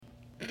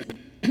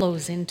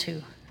flows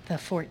into the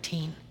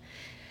 14.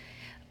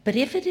 But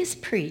if it is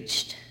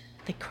preached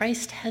that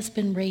Christ has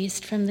been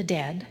raised from the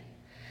dead,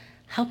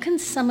 how can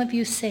some of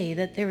you say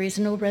that there is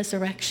no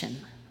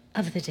resurrection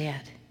of the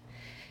dead?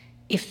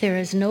 If there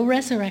is no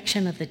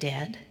resurrection of the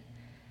dead,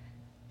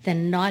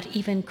 then not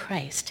even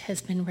Christ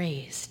has been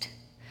raised.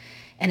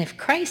 And if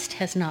Christ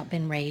has not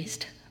been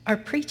raised, our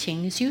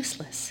preaching is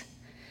useless,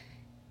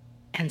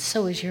 and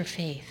so is your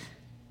faith.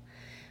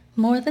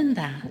 More than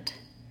that,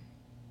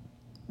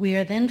 we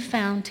are then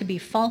found to be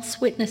false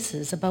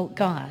witnesses about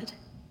God.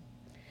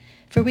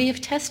 For we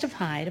have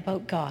testified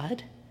about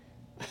God.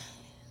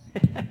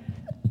 Let's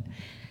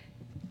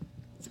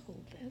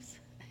hold this.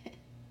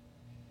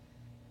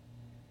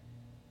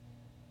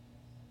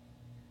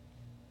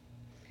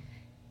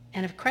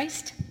 And if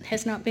Christ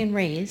has not been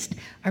raised,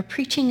 our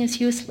preaching is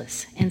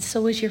useless, and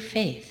so is your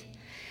faith.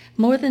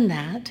 More than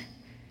that,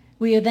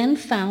 we are then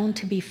found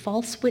to be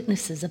false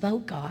witnesses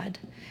about God,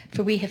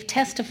 for we have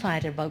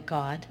testified about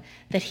God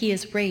that he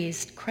has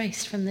raised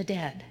Christ from the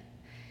dead.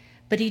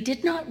 But he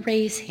did not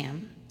raise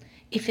him,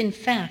 if in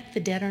fact the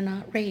dead are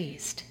not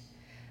raised.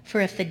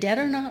 For if the dead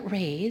are not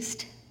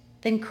raised,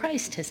 then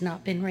Christ has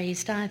not been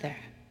raised either.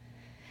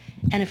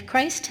 And if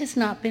Christ has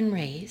not been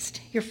raised,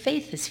 your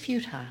faith is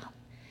futile.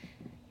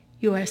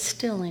 You are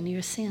still in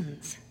your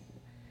sins.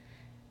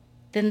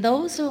 Then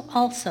those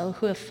also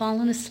who have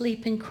fallen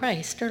asleep in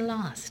Christ are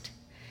lost.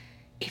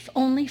 If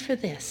only for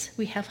this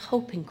we have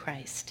hope in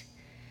Christ,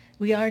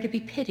 we are to be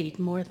pitied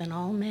more than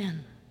all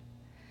men.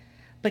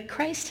 But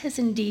Christ has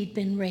indeed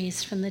been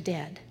raised from the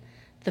dead,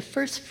 the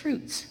first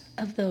fruits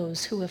of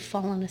those who have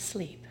fallen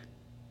asleep.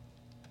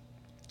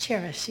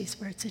 Cherish these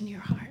words in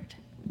your heart.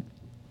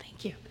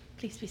 Thank you.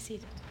 Please be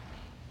seated.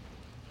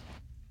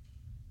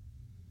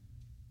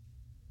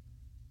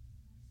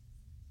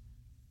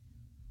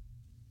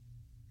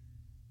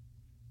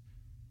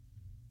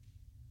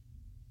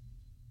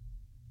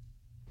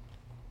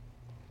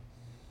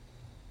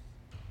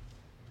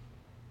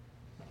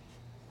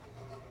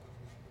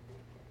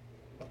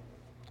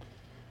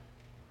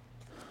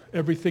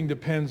 Everything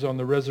depends on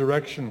the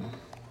resurrection.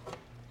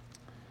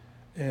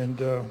 And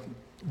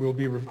we'll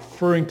be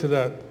referring to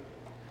that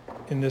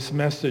in this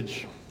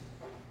message.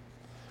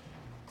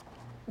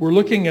 We're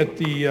looking at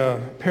the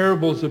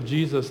parables of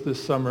Jesus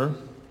this summer.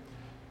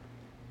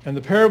 And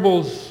the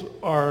parables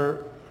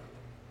are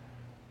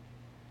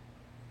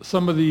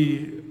some of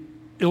the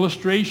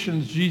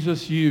illustrations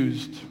Jesus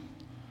used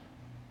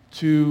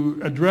to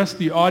address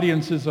the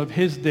audiences of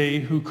his day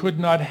who could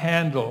not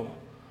handle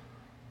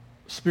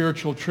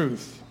spiritual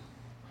truth.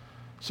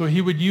 So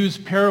he would use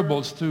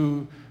parables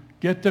to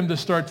get them to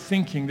start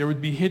thinking. There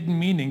would be hidden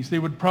meanings. They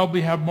would probably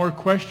have more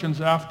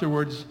questions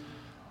afterwards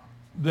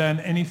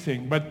than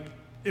anything. But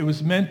it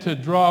was meant to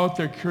draw out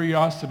their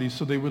curiosity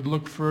so they would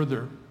look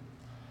further.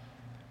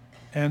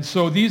 And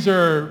so these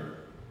are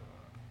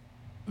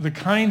the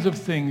kinds of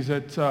things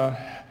that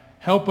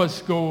help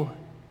us go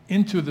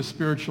into the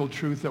spiritual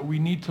truth that we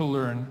need to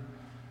learn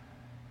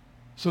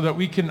so that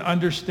we can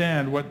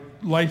understand what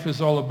life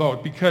is all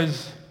about.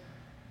 Because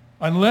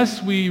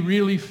unless we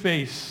really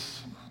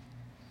face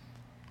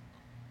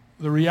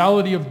the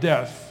reality of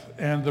death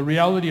and the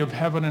reality of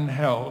heaven and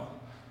hell,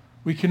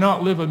 we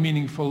cannot live a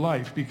meaningful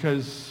life,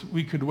 because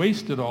we could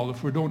waste it all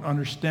if we don't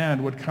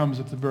understand what comes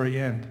at the very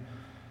end.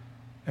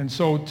 And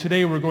so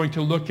today we're going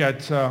to look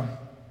at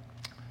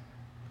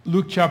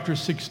Luke chapter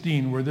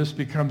 16, where this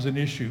becomes an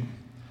issue.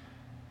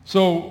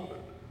 So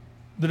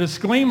the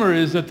disclaimer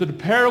is that the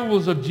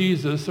parables of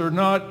Jesus are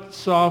not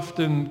soft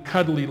and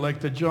cuddly like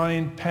the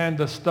giant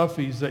panda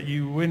stuffies that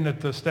you win at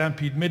the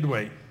Stampede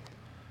Midway.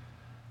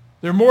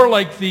 They're more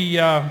like the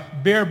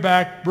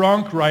bareback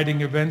bronc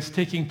riding events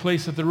taking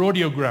place at the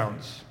rodeo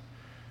grounds.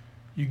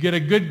 You get a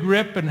good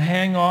grip and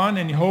hang on,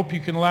 and you hope you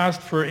can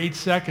last for 8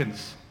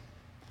 seconds.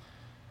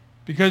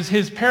 Because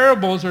his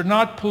parables are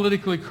not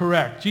politically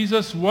correct.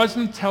 Jesus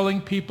wasn't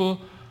telling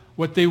people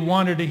what they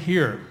wanted to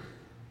hear.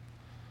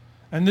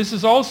 And this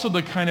is also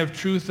the kind of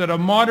truth that a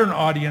modern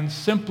audience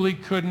simply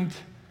couldn't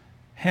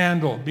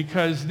handle,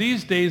 because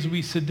these days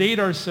we sedate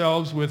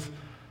ourselves with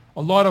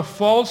a lot of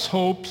false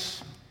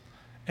hopes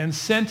and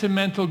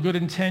sentimental good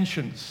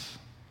intentions.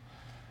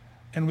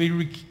 And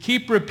we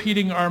keep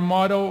repeating our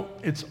motto,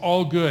 it's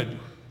all good.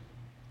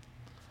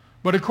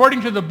 But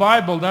according to the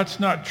Bible, that's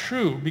not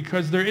true,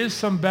 because there is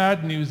some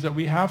bad news that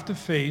we have to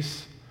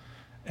face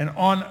and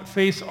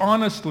face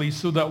honestly,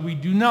 so that we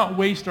do not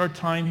waste our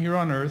time here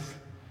on earth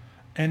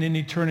and in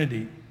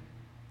eternity.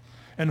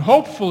 And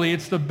hopefully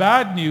it's the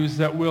bad news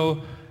that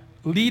will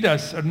lead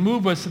us and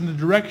move us in the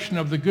direction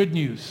of the good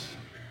news,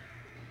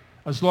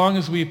 as long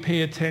as we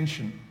pay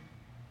attention.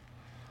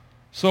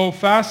 So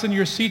fasten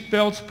your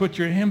seatbelts, put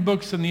your hymn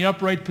books in the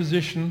upright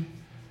position.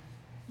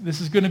 This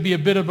is going to be a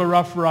bit of a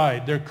rough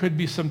ride. There could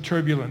be some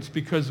turbulence,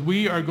 because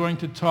we are going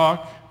to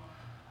talk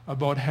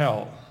about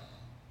hell.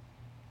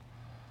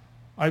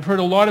 I've heard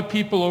a lot of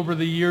people over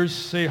the years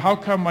say, how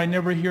come I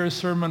never hear a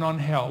sermon on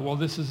hell? Well,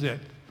 this is it.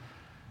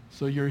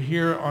 So you're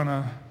here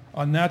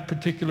on that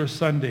particular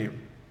Sunday.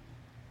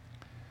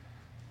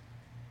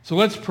 So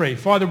let's pray.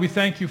 Father, we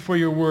thank you for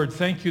your word.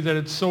 Thank you that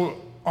it's so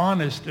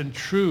honest and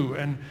true,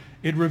 and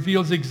it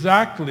reveals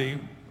exactly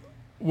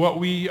what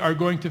we are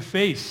going to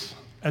face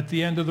at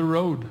the end of the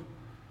road.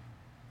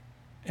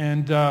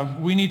 And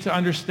we need to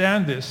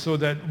understand this so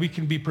that we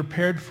can be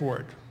prepared for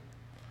it.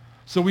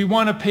 So we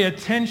want to pay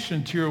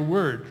attention to your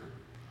word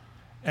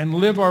and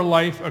live our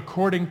life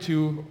according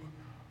to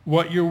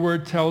what your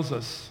word tells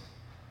us,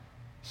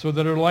 so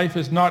that our life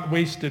is not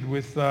wasted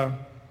with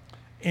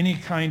any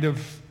kind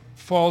of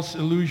false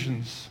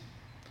illusions,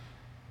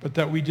 but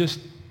that we just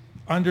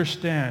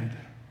understand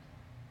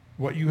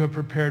what you have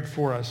prepared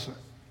for us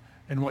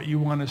and what you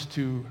want us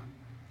to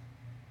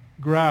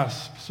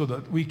grasp so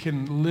that we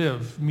can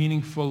live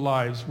meaningful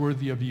lives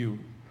worthy of you.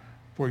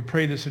 For we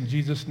pray this in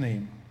Jesus'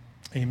 name.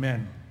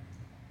 Amen.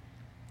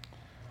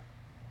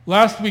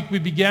 Last week we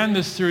began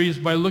this series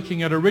by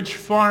looking at a rich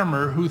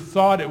farmer who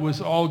thought it was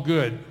all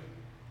good.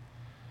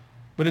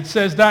 But it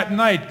says that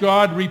night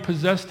God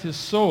repossessed his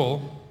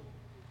soul.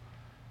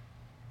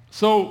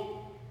 So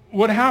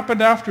what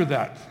happened after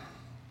that?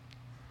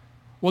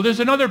 Well, there's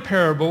another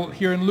parable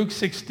here in Luke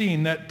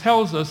 16 that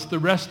tells us the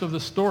rest of the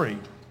story.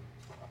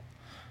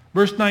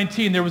 Verse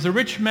 19, there was a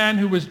rich man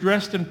who was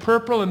dressed in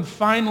purple and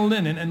fine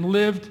linen and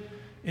lived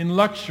in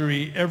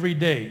luxury every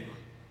day.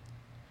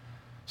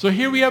 So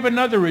here we have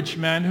another rich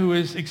man who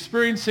is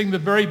experiencing the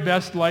very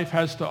best life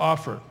has to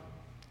offer.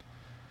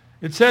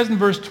 It says in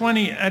verse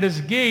 20, at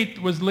his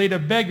gate was laid a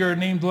beggar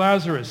named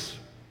Lazarus.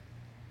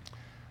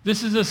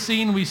 This is a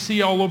scene we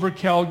see all over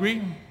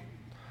Calgary.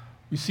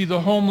 We see the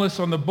homeless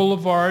on the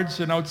boulevards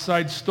and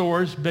outside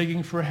stores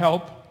begging for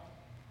help.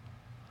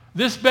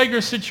 This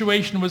beggar's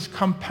situation was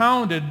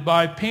compounded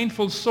by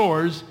painful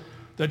sores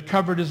that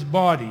covered his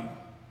body.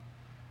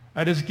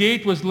 At his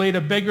gate was laid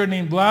a beggar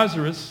named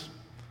Lazarus,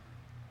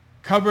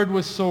 covered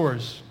with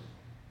sores.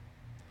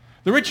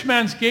 The rich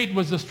man's gate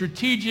was a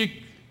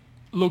strategic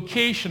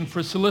location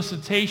for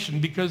solicitation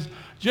because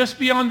just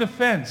beyond the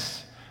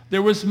fence,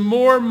 there was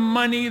more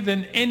money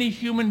than any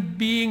human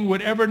being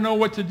would ever know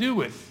what to do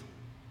with.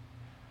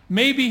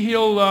 Maybe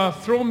he'll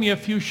throw me a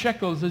few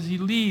shekels as he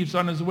leaves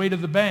on his way to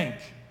the bank.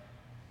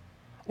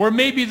 Or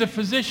maybe the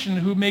physician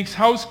who makes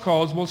house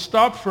calls will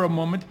stop for a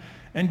moment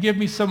and give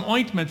me some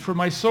ointment for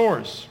my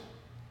sores.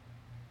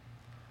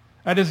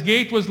 At his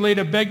gate was laid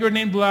a beggar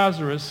named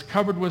Lazarus,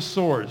 covered with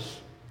sores,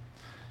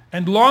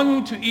 and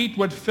longing to eat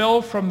what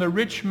fell from the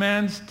rich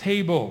man's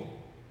table.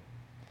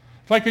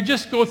 If I could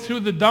just go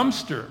through the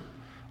dumpster,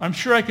 I'm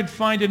sure I could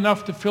find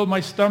enough to fill my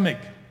stomach.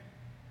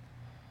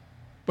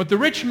 But the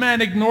rich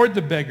man ignored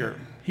the beggar.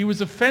 He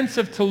was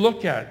offensive to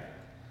look at.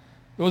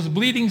 Those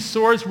bleeding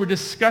sores were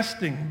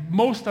disgusting,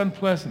 most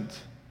unpleasant.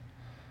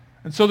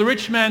 And so the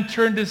rich man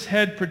turned his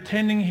head,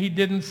 pretending he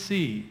didn't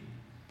see.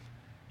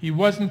 He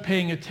wasn't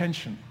paying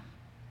attention.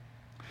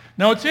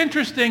 Now it's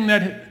interesting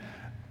that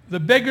the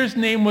beggar's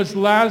name was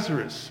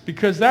Lazarus,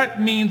 because that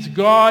means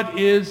God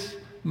is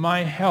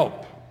my help.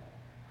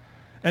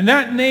 And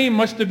that name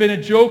must have been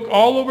a joke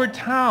all over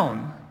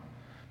town,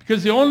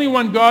 because the only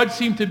one God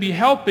seemed to be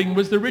helping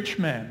was the rich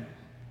man.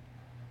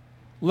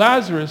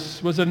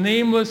 Lazarus was a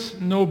nameless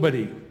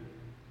nobody.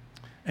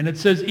 And it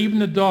says even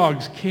the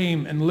dogs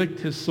came and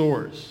licked his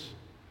sores.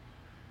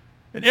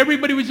 And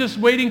everybody was just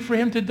waiting for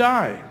him to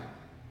die.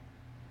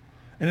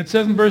 And it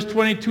says in verse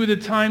 22, the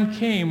time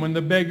came when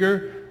the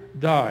beggar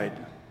died.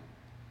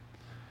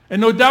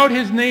 And no doubt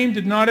his name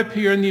did not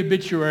appear in the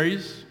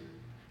obituaries.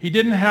 He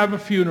didn't have a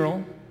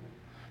funeral.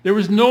 There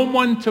was no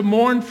one to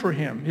mourn for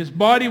him. His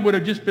body would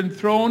have just been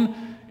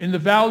thrown in the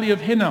valley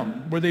of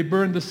Hinnom, where they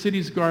burned the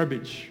city's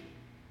garbage.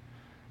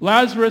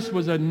 Lazarus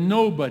was a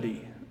nobody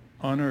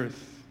on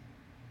earth.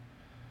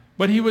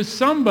 But he was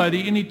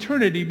somebody in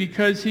eternity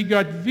because he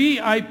got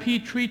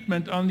VIP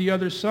treatment on the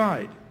other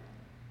side.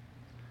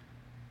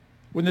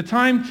 When the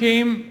time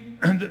came,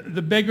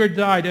 the beggar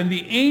died, and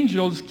the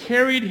angels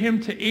carried him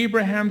to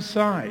Abraham's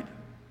side.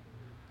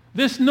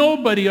 This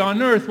nobody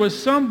on earth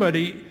was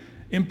somebody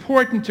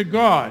important to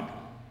God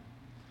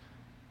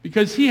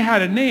because he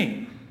had a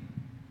name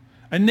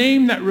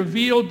that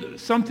revealed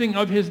something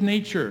of his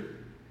nature.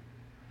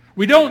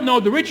 We don't know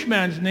the rich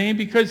man's name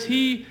because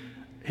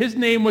his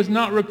name was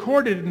not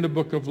recorded in the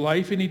book of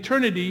life. In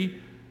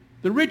eternity,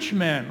 the rich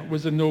man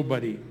was a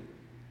nobody.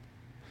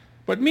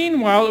 But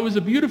meanwhile, it was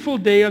a beautiful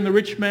day on the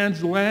rich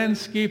man's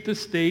landscaped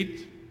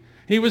estate.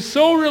 He was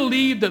so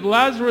relieved that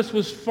Lazarus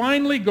was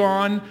finally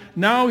gone.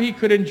 Now he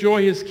could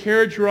enjoy his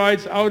carriage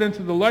rides out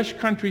into the lush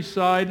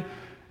countryside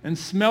and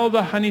smell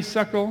the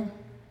honeysuckle.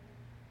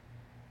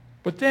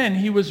 But then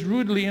he was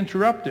rudely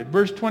interrupted.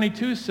 Verse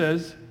 22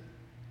 says,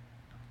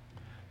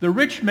 the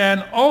rich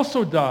man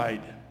also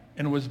died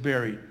and was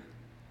buried.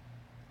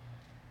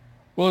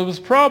 Well, it was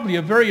probably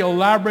a very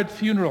elaborate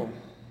funeral.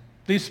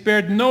 They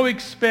spared no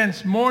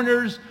expense.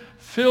 Mourners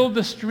filled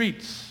the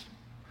streets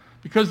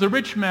because the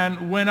rich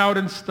man went out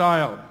in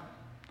style.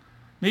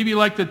 Maybe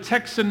like the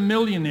Texan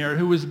millionaire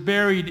who was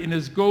buried in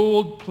his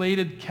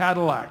gold-plated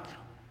Cadillac.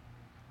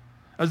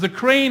 As the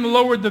crane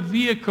lowered the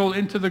vehicle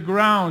into the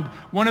ground,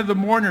 one of the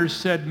mourners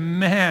said,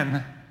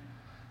 man,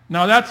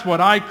 Now that's what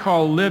I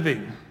call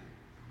living.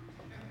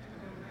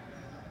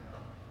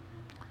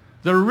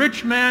 The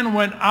rich man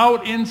went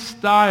out in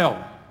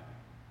style.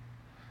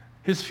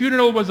 His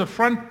funeral was a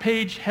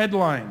front-page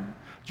headline.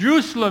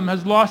 Jerusalem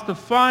has lost a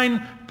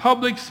fine,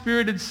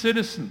 public-spirited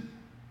citizen.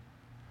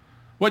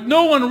 What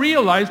no one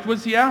realized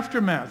was the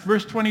aftermath.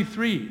 Verse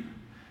 23.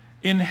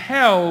 In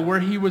hell, where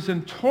he was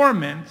in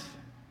torment,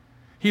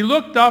 he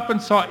looked up and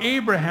saw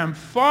Abraham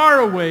far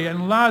away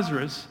and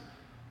Lazarus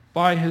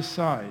by his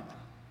side.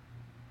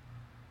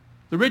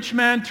 The rich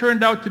man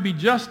turned out to be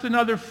just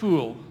another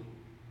fool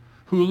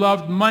who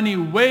loved money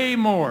way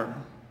more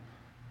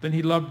than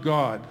he loved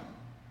God.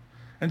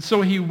 And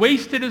so he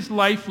wasted his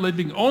life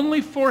living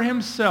only for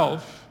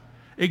himself,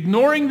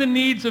 ignoring the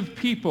needs of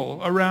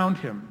people around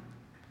him.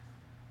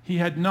 He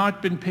had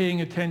not been paying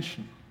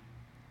attention.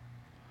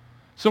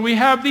 So we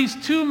have these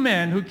two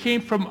men who came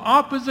from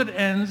opposite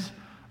ends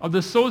of the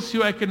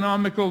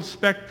socioeconomical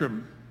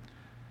spectrum,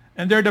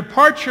 and their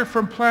departure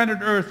from planet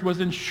Earth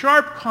was in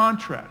sharp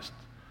contrast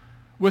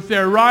with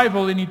their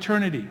arrival in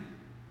eternity.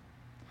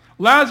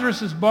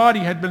 Lazarus'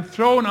 body had been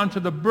thrown onto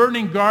the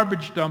burning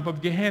garbage dump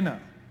of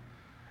Gehenna,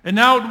 and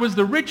now it was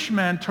the rich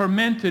man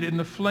tormented in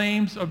the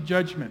flames of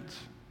judgment.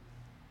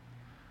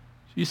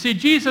 You see,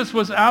 Jesus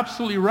was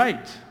absolutely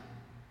right.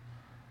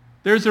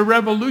 There's a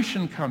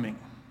revolution coming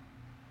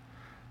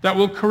that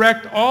will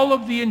correct all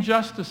of the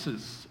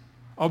injustices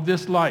of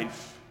this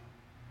life,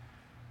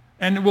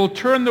 and it will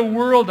turn the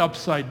world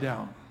upside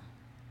down.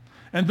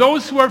 And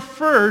those who are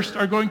first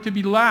are going to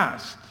be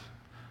last,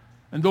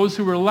 and those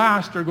who were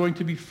last are going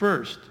to be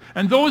first.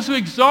 And those who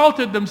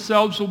exalted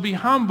themselves will be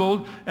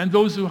humbled, and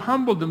those who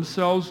humbled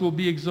themselves will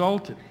be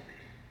exalted.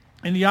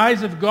 In the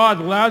eyes of God,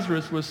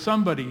 Lazarus was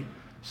somebody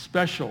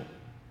special.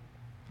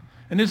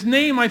 And his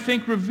name, I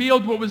think,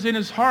 revealed what was in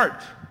his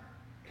heart.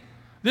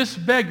 This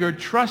beggar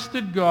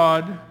trusted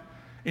God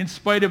in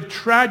spite of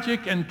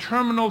tragic and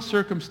terminal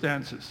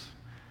circumstances.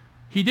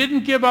 He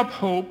didn't give up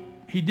hope.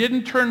 He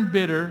didn't turn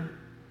bitter.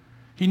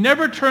 He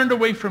never turned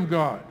away from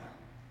God.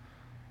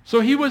 So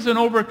he was an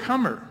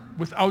overcomer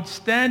with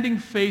outstanding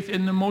faith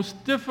in the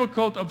most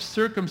difficult of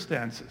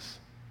circumstances.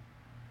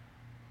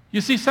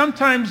 You see,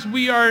 sometimes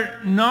we are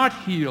not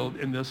healed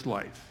in this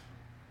life.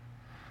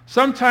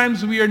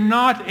 Sometimes we are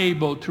not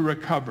able to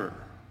recover.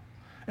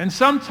 And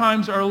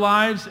sometimes our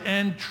lives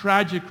end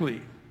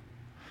tragically.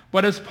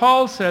 But as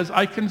Paul says,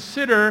 I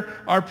consider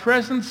our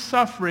present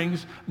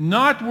sufferings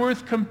not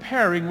worth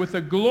comparing with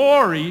the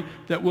glory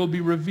that will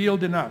be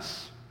revealed in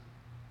us.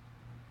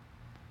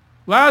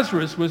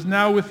 Lazarus was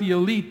now with the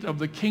elite of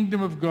the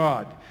kingdom of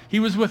God.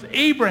 He was with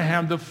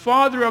Abraham, the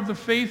father of the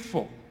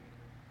faithful.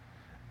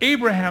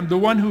 Abraham, the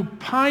one who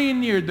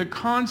pioneered the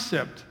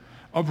concept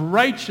of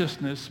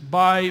righteousness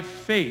by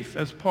faith,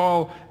 as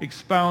Paul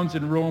expounds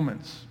in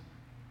Romans.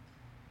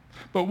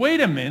 But wait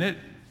a minute,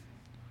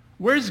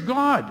 where's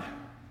God?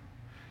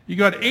 You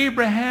got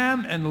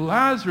Abraham and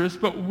Lazarus,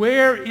 but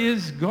where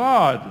is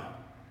God?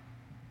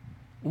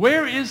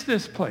 Where is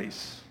this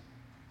place?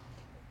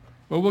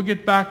 Well, we'll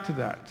get back to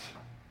that.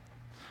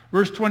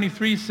 Verse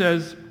 23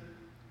 says,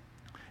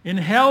 in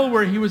hell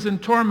where he was in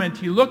torment,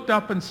 he looked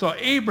up and saw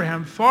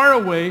Abraham far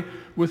away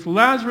with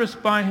Lazarus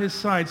by his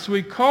side. So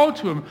he called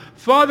to him,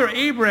 Father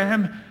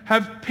Abraham,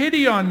 have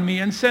pity on me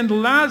and send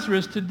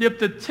Lazarus to dip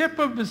the tip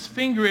of his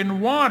finger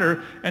in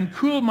water and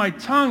cool my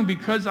tongue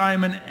because I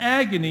am in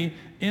agony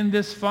in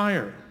this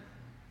fire.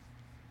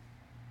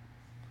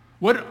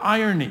 What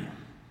irony.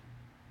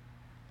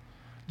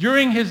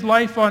 During his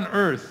life on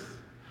earth,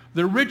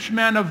 the rich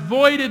man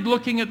avoided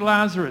looking at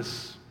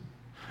Lazarus.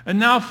 And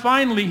now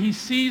finally he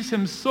sees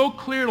him so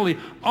clearly.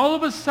 All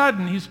of a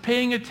sudden he's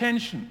paying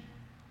attention.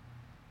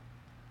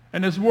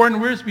 And as Warren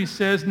Wiersbe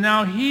says,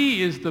 now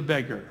he is the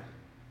beggar.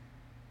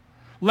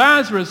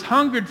 Lazarus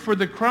hungered for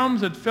the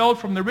crumbs that fell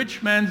from the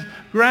rich man's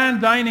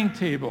grand dining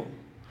table.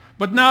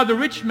 But now the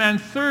rich man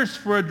thirsts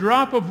for a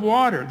drop of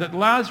water that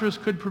Lazarus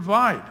could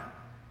provide.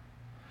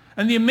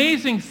 And the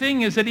amazing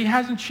thing is that he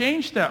hasn't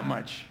changed that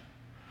much.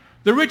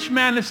 The rich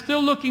man is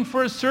still looking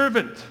for a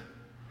servant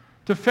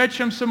to fetch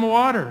him some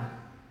water.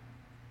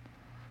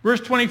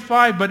 Verse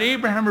 25, but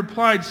Abraham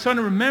replied, Son,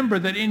 remember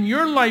that in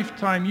your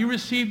lifetime you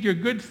received your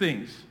good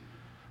things,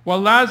 while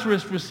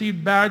Lazarus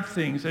received bad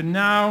things, and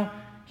now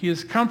he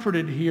is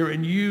comforted here,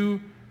 and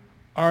you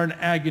are in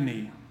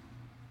agony.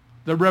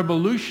 The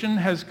revolution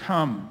has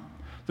come.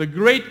 The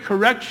great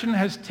correction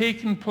has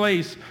taken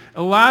place.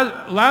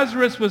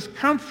 Lazarus was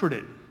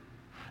comforted,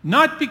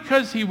 not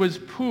because he was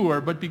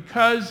poor, but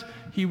because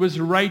he was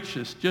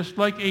righteous, just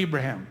like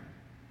Abraham.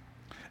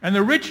 And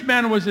the rich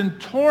man was in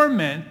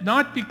torment,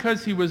 not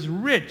because he was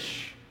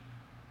rich,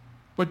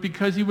 but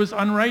because he was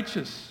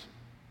unrighteous.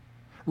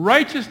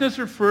 Righteousness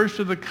refers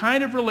to the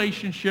kind of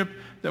relationship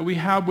that we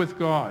have with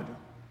God.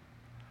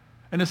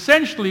 And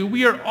essentially,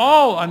 we are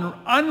all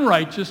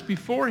unrighteous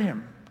before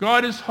him.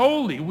 God is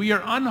holy. We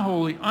are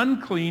unholy,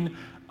 unclean,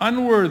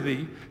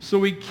 unworthy, so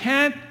we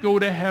can't go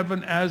to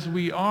heaven as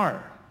we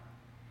are.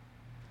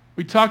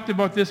 We talked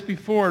about this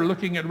before,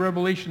 looking at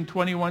Revelation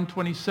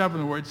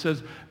 21:27, where it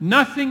says,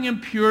 nothing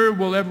impure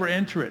will ever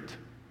enter it.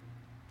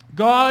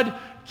 God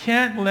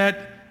can't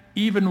let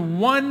even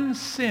one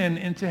sin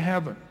into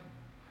heaven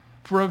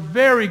for a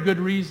very good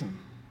reason.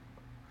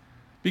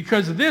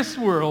 Because this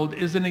world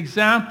is an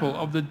example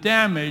of the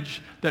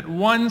damage that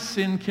one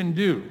sin can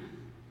do.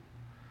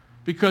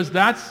 Because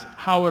that's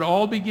how it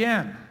all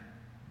began.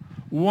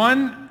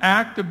 One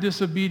act of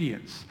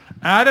disobedience.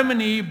 Adam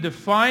and Eve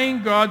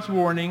defying God's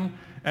warning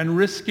and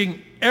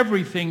risking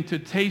everything to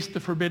taste the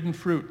forbidden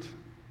fruit.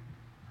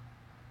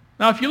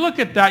 Now, if you look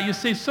at that, you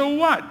say, so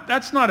what?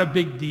 That's not a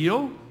big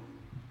deal.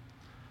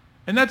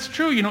 And that's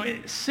true.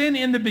 Sin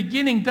in the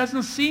beginning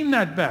doesn't seem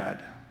that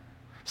bad.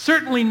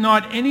 Certainly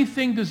not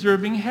anything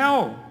deserving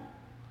hell.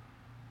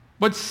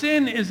 But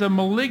sin is a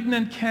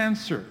malignant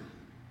cancer.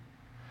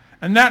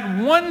 And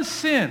that one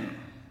sin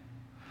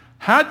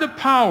had the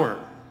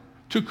power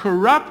to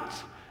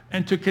corrupt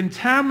and to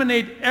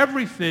contaminate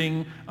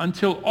everything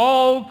until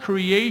all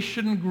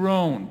creation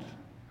groaned.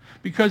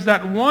 Because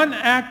that one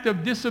act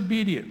of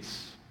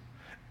disobedience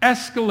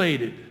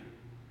escalated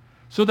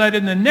so that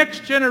in the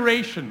next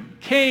generation,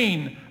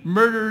 Cain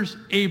murders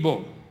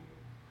Abel.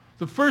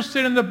 The first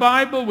sin in the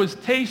Bible was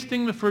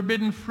tasting the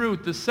forbidden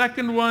fruit. The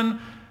second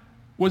one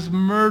was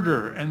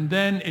murder, and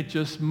then it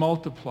just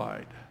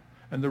multiplied.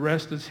 And the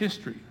rest is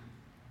history.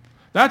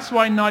 That's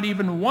why not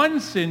even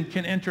one sin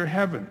can enter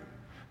heaven.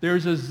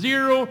 There's a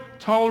zero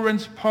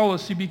tolerance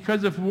policy,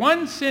 because if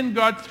one sin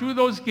got through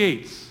those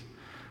gates,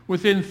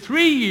 within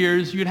 3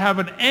 years you'd have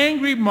an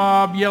angry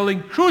mob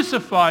yelling,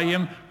 crucify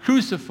him,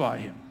 crucify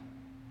him.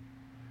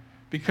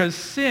 Because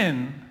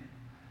sin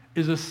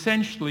is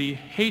essentially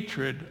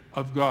hatred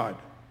of God.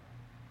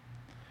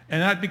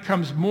 And that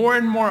becomes more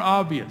and more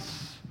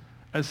obvious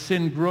as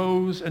sin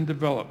grows and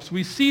develops.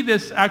 We see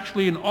this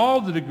actually in all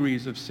the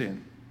degrees of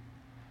sin.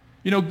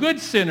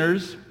 Good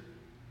sinners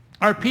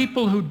are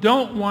people who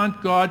don't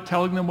want God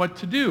telling them what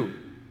to do.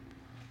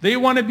 They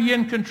want to be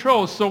in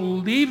control, so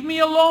leave me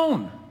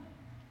alone.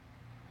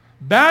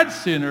 Bad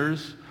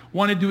sinners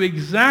want to do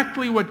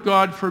exactly what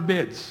God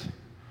forbids.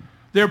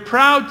 They're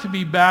proud to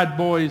be bad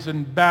boys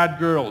and bad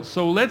girls,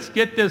 so let's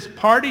get this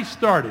party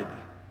started.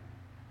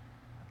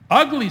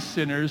 Ugly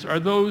sinners are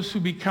those who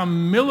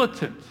become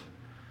militant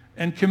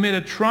and commit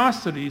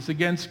atrocities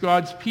against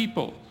God's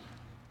people,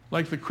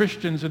 like the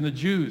Christians and the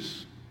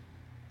Jews.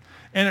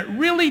 And it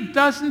really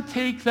doesn't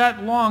take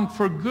that long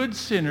for good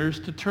sinners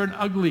to turn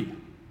ugly.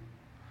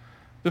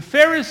 The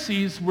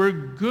Pharisees were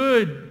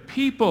good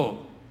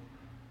people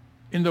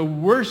in the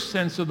worst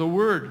sense of the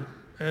word,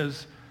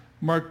 as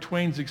Mark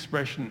Twain's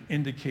expression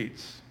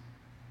indicates.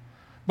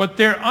 But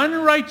their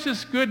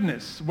unrighteous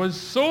goodness was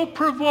so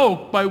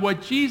provoked by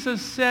what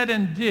Jesus said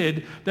and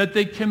did that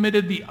they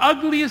committed the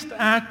ugliest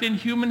act in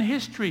human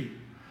history.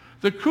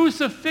 The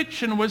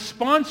crucifixion was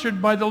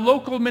sponsored by the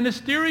local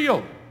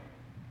ministerial.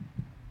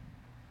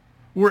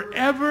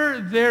 Wherever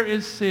there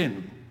is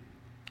sin,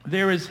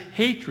 there is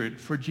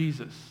hatred for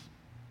Jesus.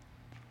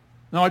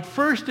 Now, at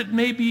first it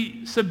may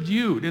be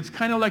subdued. It's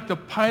kind of like the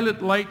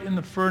pilot light in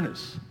the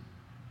furnace.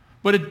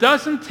 But it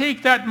doesn't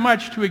take that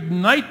much to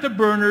ignite the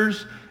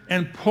burners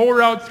and pour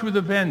out through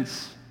the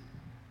vents.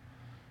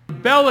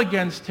 Rebel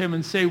against him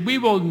and say, we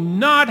will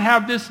not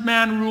have this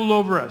man rule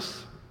over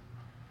us.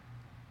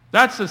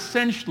 That's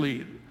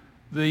essentially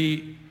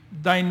the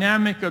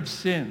dynamic of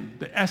sin,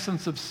 the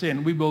essence of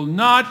sin. We will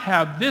not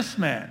have this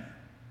man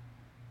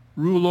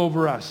rule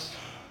over us.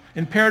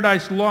 In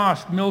Paradise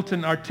Lost,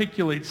 Milton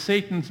articulates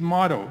Satan's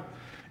motto: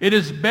 it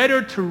is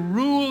better to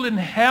rule in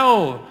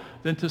hell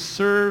than to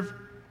serve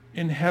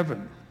in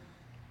heaven.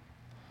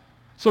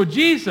 So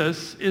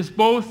Jesus is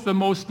both the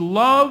most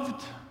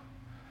loved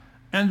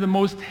and the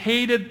most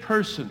hated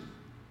person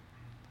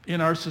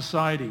in our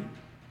society.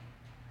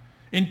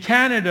 In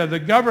Canada, the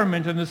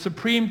government and the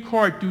Supreme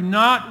Court do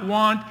not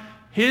want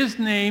his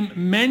name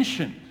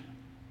mentioned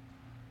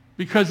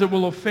because it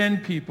will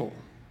offend people.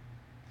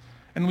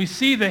 And we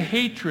see the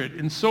hatred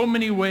in so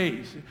many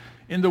ways,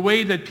 in the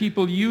way that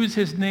people use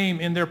his name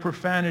in their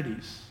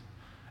profanities.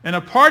 And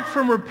apart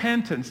from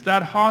repentance,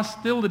 that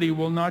hostility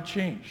will not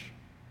change.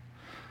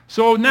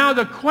 So now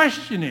the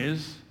question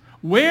is,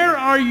 where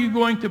are you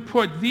going to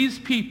put these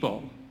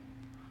people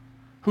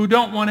who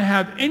don't want to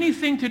have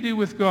anything to do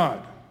with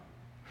God,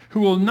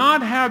 who will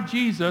not have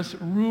Jesus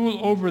rule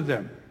over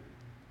them?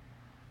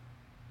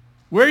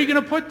 Where are you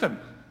going to put them?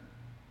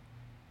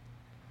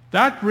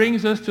 That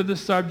brings us to the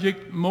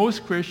subject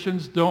most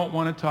Christians don't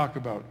want to talk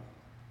about.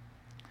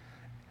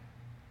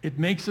 It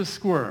makes us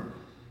squirm.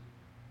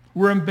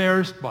 We're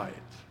embarrassed by it.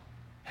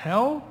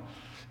 Hell?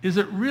 Is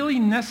it really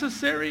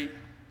necessary?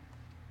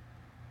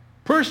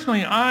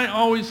 Personally, I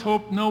always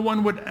hoped no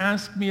one would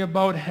ask me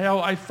about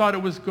hell. I thought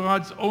it was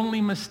God's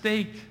only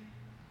mistake.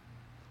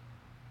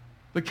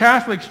 The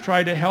Catholics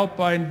try to help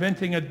by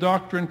inventing a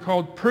doctrine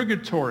called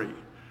purgatory,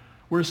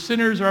 where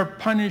sinners are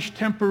punished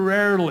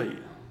temporarily.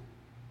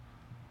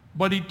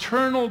 But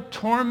eternal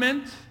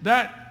torment,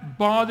 that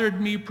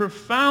bothered me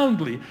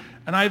profoundly.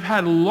 And I've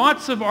had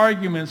lots of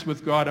arguments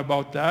with God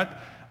about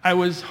that. I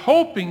was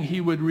hoping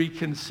he would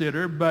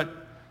reconsider,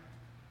 but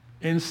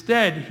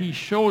instead he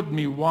showed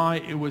me why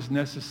it was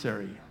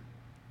necessary.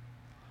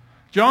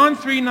 John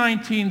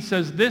 3:19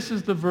 says, this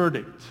is the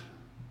verdict.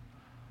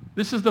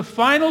 This is the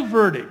final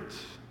verdict.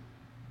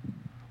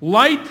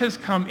 Light has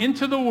come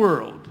into the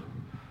world,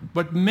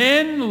 but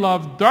men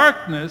love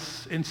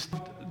darkness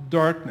instead of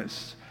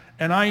darkness.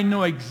 And I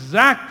know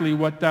exactly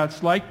what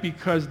that's like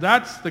because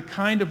that's the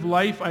kind of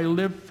life I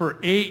lived for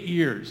 8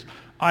 years.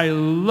 I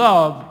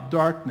loved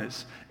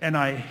darkness and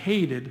I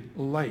hated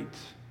light.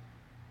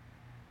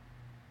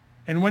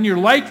 And when you're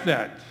like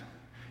that,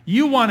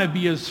 you want to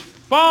be as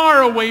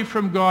far away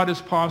from God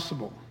as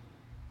possible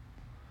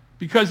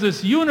because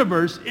this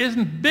universe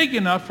isn't big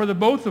enough for the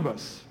both of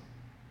us.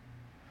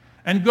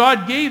 And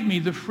God gave me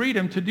the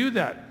freedom to do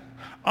that.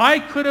 I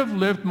could have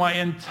lived my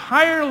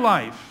entire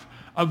life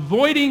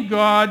avoiding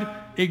God,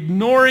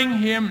 ignoring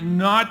him,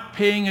 not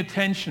paying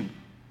attention,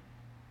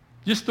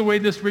 just the way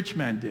this rich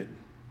man did.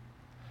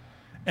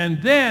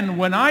 And then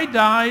when I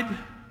died,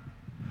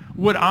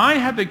 would I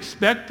have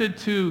expected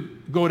to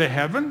go to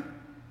heaven?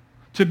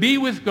 To be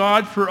with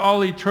God for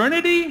all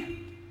eternity?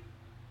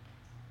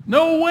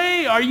 No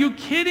way. Are you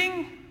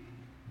kidding?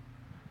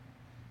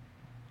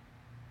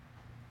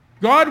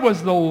 God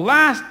was the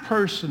last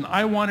person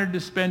I wanted to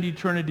spend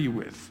eternity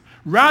with.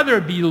 Rather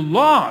be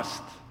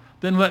lost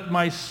than let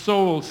my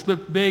soul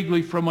slip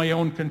vaguely from my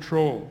own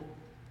control.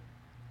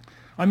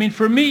 I mean,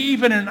 for me,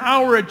 even an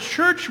hour at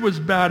church was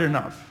bad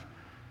enough.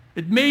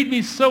 It made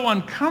me so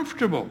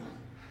uncomfortable.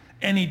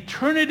 And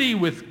eternity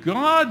with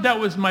God, that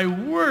was my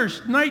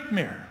worst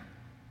nightmare.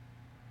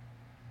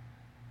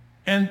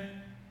 And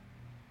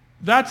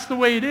that's the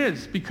way it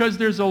is, because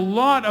there's a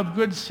lot of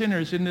good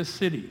sinners in this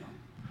city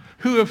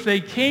who, if they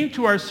came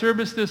to our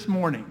service this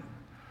morning,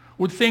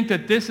 would think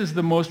that this is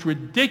the most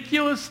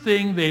ridiculous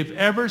thing they've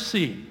ever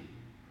seen.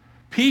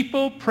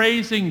 People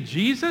praising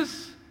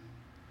Jesus?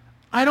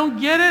 I don't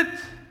get it.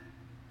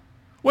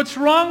 What's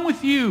wrong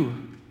with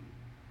you?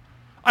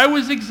 I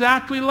was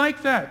exactly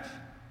like that.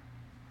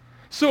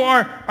 So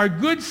are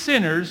good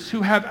sinners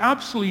who have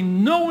absolutely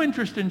no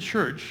interest in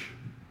church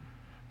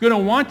going to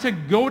want to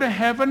go to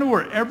heaven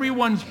where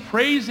everyone's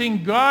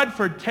praising God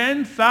for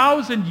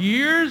 10,000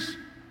 years?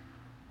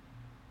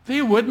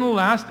 They wouldn't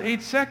last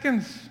 8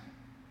 seconds.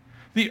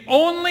 The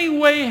only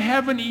way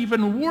heaven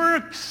even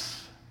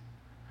works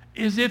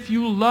is if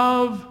you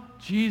love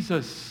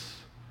Jesus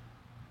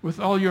with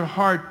all your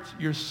heart,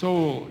 your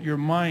soul, your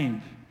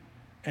mind,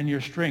 and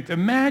your strength.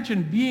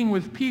 Imagine being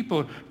with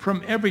people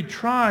from every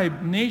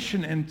tribe,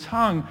 nation, and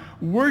tongue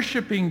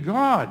worshiping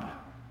God.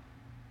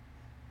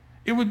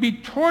 It would be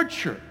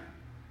torture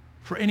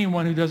for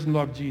anyone who doesn't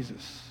love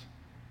Jesus.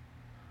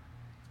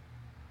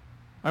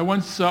 I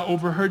once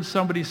overheard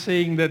somebody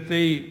saying that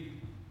they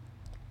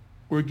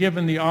were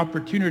given the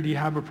opportunity to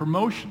have a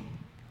promotion,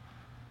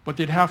 but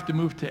they'd have to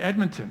move to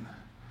Edmonton.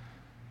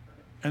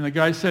 And the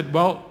guy said,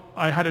 well,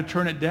 I had to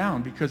turn it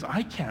down because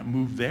I can't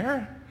move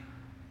there.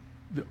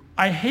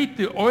 I hate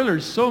the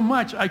Oilers so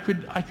much, I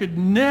could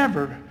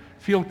never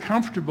feel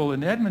comfortable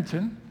in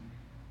Edmonton.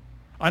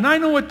 And I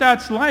know what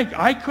that's like.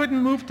 I couldn't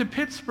move to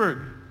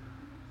Pittsburgh.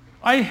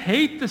 I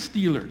hate the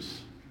Steelers.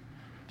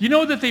 Do you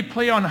know that they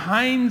play on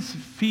Heinz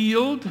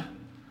Field?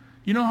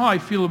 You know how I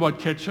feel about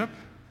ketchup?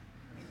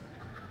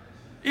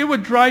 It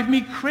would drive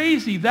me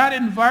crazy. That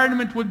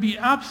environment would be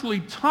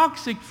absolutely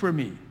toxic for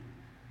me.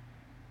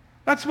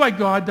 That's why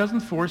God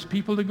doesn't force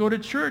people to go to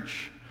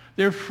church.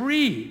 They're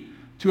free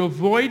to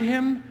avoid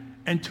him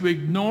and to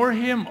ignore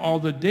him all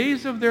the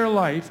days of their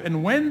life.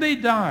 And when they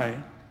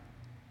die,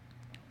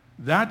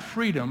 that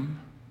freedom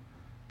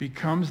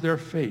becomes their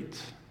fate.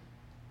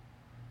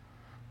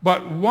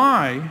 But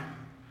why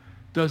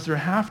does there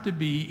have to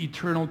be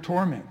eternal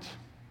torment?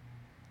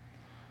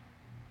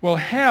 Well,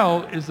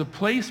 hell is a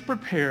place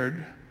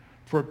prepared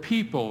for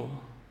people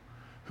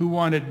who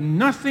wanted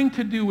nothing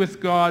to do with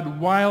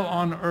God while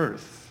on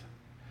earth.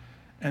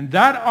 And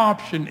that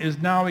option is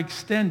now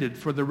extended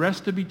for the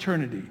rest of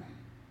eternity.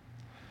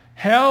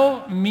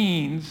 Hell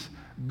means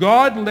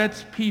God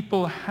lets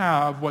people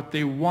have what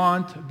they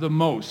want the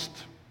most.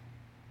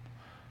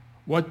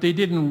 What they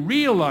didn't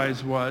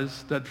realize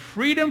was that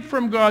freedom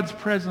from God's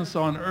presence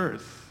on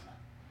earth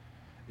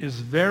is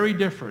very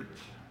different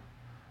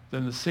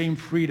than the same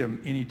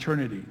freedom in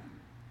eternity.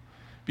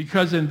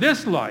 Because in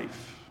this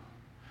life,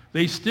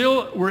 they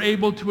still were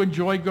able to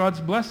enjoy God's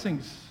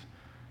blessings.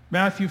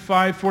 Matthew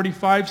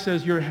 5:45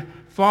 says, your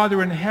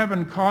Father in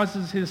heaven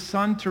causes his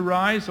sun to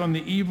rise on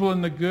the evil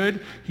and the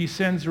good. He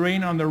sends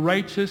rain on the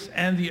righteous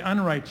and the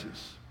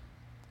unrighteous.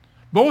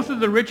 Both of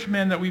the rich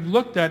men that we've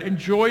looked at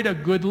enjoyed a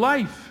good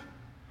life.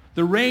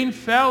 The rain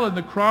fell and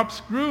the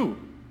crops grew.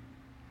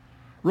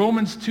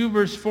 Romans 2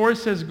 verse 4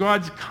 says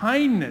God's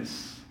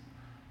kindness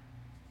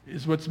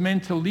is what's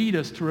meant to lead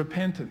us to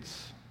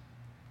repentance.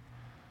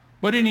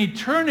 But in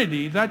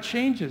eternity, that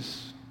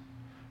changes.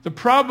 The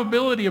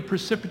probability of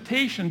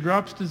precipitation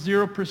drops to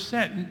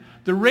 0%.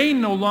 The rain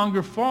no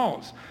longer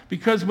falls.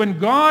 Because when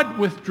God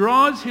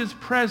withdraws his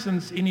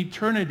presence in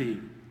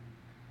eternity,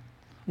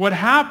 What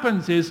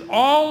happens is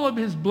all of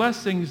his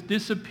blessings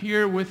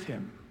disappear with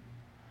him.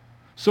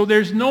 So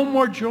there's no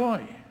more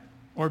joy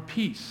or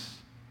peace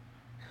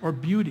or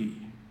beauty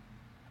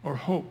or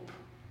hope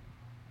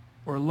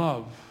or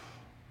love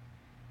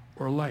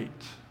or light.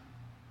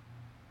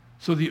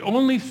 So the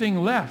only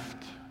thing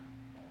left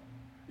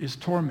is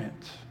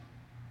torment.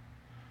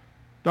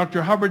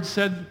 Dr. Hubbard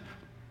said,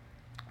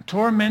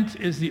 torment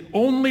is the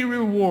only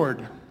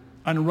reward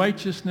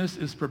unrighteousness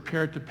is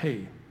prepared to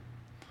pay.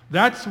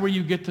 That's where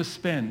you get to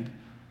spend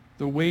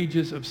the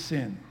wages of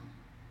sin.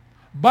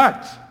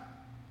 But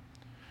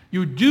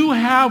you do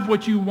have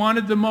what you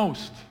wanted the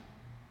most.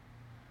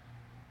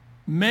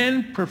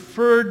 Men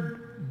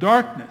preferred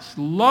darkness,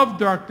 loved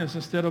darkness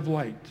instead of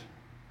light.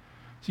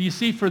 So you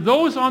see, for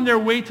those on their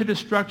way to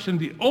destruction,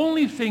 the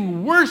only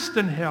thing worse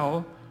than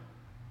hell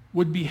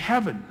would be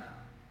heaven,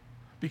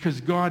 because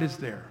God is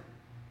there.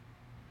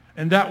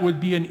 And that would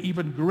be an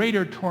even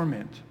greater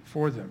torment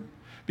for them,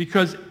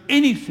 because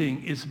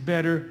anything is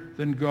better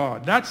than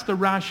God. That's the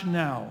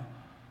rationale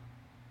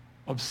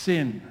of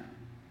sin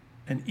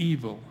and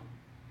evil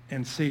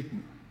and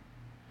Satan.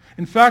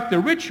 In fact, the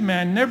rich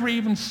man never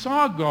even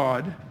saw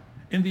God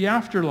in the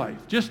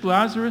afterlife, just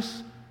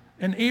Lazarus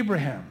and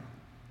Abraham,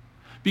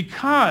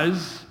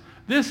 because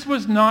this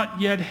was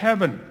not yet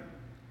heaven.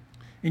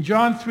 In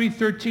John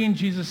 3:13,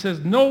 Jesus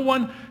says, "No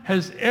one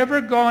has ever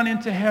gone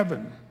into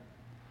heaven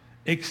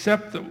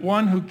except the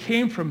one who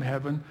came from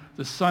heaven,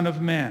 the Son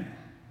of Man."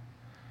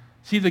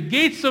 See, the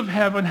gates of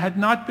heaven had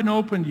not been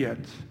opened yet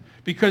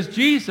because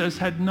Jesus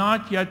had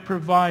not yet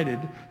provided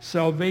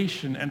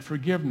salvation and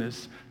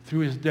forgiveness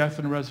through his death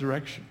and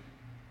resurrection.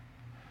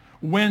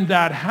 When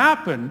that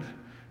happened,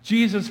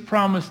 Jesus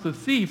promised the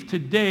thief,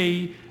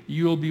 "Today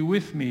you will be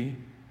with me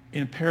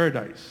in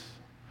paradise."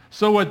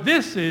 So what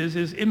this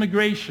is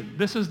immigration.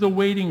 This is the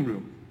waiting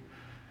room.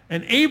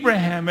 And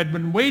Abraham had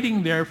been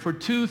waiting there for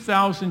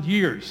 2,000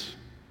 years.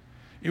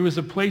 It was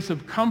a place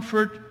of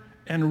comfort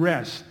and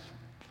rest.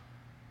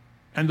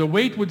 And the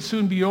wait would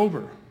soon be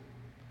over.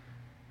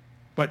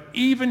 But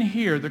even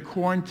here, the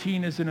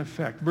quarantine is in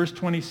effect. Verse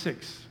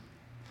 26.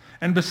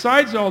 "And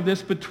besides all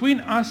this,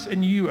 between us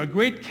and you, a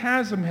great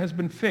chasm has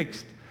been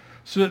fixed,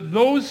 so that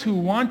those who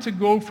want to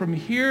go from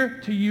here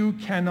to you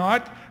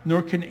cannot,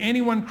 nor can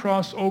anyone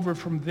cross over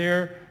from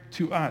there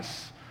to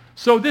us."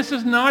 So this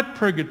is not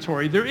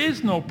purgatory. There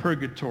is no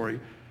purgatory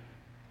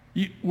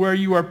where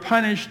you are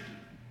punished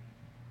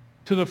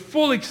to the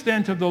full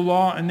extent of the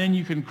law and then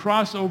you can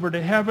cross over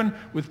to heaven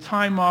with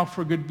time off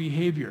for good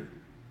behavior.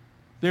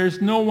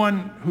 There's no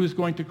one who's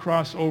going to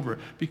cross over,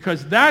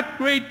 because that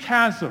great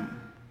chasm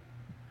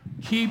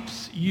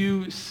keeps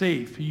you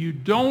safe. You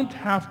don't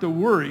have to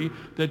worry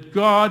that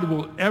God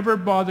will ever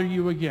bother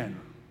you again.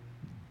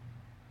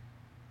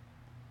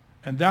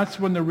 And that's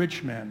when the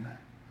rich man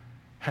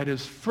had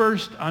his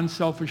first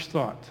unselfish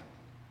thought.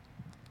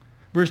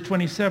 Verse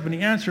 27,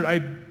 he answered, "I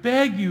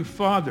beg you,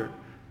 Father,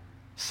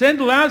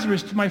 send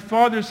Lazarus to my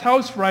father's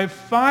house, for I have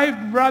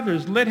 5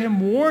 brothers. Let him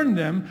warn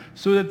them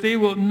so that they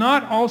will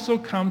not also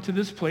come to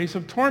this place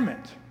of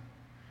torment."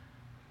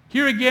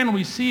 Here again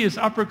we see his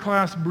upper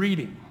class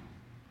breeding.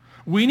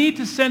 We need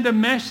to send a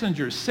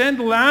messenger. Send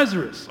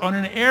Lazarus on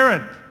an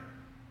errand.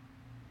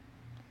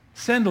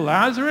 Send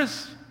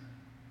Lazarus?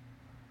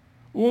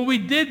 Well, we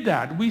did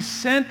that. We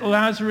sent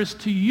Lazarus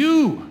to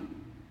you.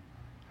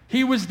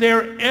 He was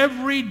there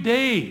every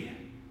day,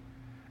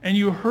 and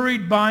you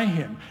hurried by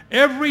him.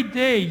 Every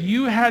day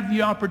you had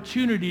the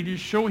opportunity to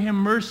show him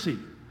mercy.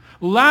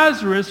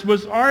 Lazarus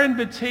was our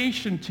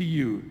invitation to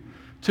you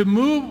to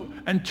move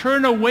and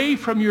turn away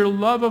from your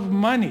love of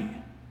money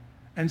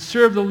and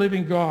serve the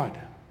living God.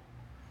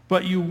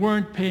 But you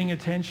weren't paying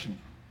attention.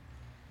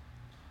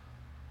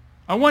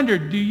 I wonder,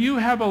 do you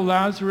have a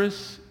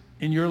Lazarus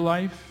in your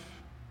life?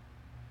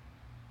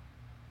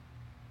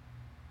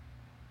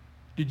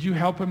 Did you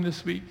help him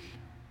this week?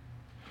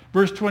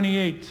 Verse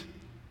 28.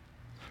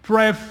 "For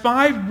I have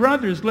 5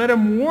 brothers. Let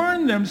him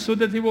warn them so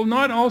that they will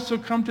not also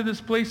come to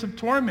this place of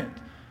torment.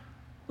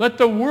 Let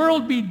the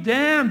world be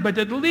damned, but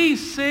at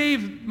least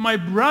save my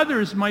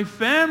brothers, my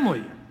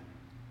family."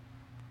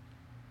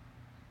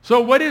 So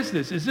what is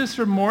this? Is this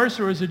remorse,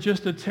 or is it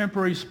just a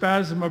temporary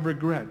spasm of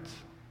regret?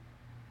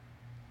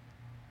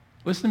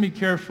 Listen to me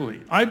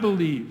carefully. I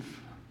believe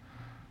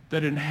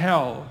that in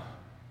hell,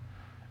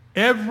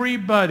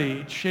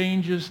 everybody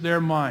changes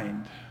their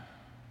mind,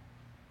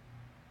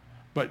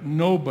 but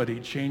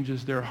nobody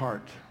changes their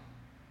heart.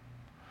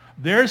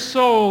 Their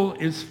soul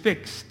is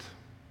fixed.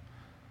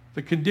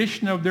 The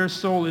condition of their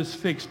soul is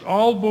fixed.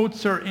 All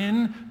votes are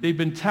in. They've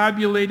been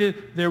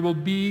tabulated. There will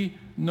be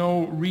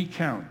no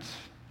recount.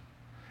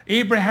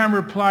 Abraham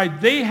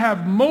replied, "They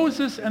have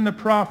Moses and the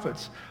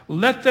prophets.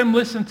 Let them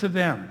listen to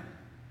them."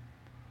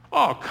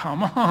 Oh,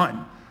 come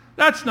on.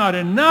 That's not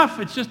enough.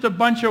 It's just a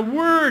bunch of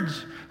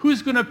words.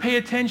 Who's going to pay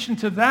attention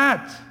to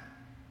that?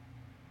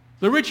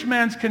 The rich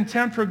man's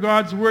contempt for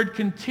God's word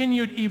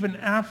continued even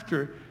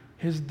after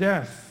his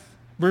death.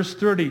 Verse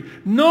 30,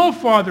 "No,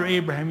 Father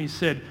Abraham," he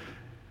said,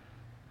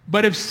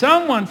 But if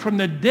someone from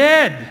the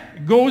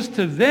dead goes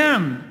to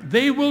them,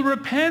 they will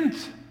repent.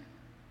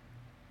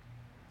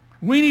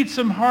 We need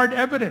some hard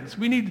evidence.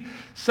 We need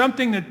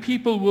something that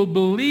people will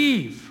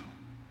believe.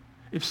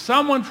 If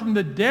someone from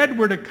the dead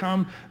were to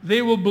come,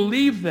 they will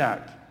believe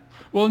that.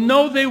 Well,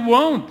 no, they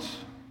won't.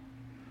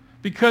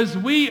 Because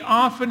we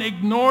often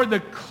ignore the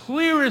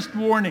clearest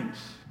warnings.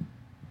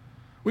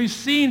 We've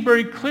seen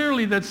very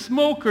clearly that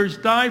smokers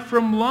die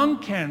from lung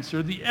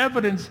cancer. The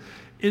evidence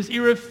is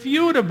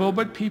irrefutable,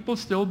 but people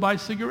still buy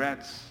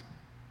cigarettes.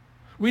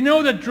 We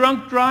know that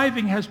drunk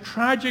driving has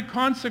tragic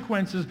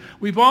consequences.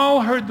 We've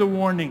all heard the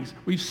warnings.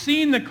 We've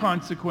seen the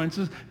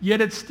consequences,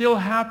 yet it still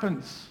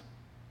happens.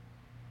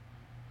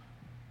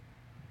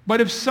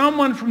 But if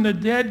someone from the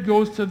dead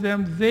goes to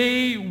them,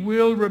 they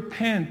will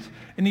repent.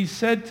 And he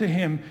said to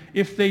him,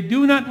 if they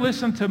do not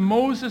listen to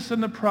Moses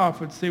and the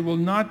prophets, they will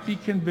not be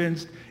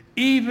convinced,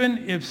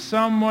 even if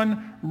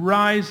someone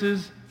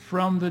rises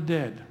from the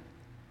dead.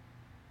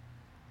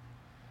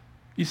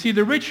 You see,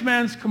 the rich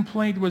man's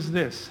complaint was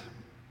this: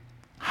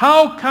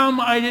 how come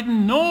I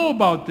didn't know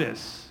about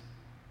this?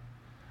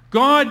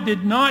 God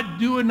did not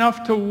do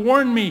enough to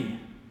warn me.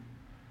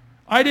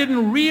 I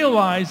didn't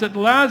realize that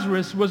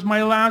Lazarus was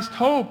my last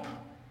hope.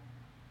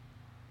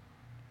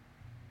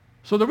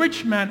 So the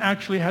rich man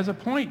actually has a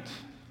point.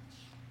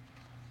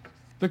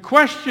 The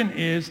question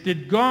is,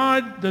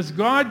 does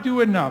God do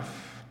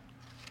enough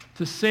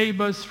to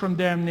save us from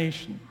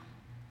damnation?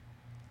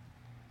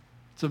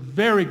 It's a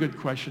very good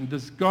question.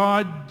 Does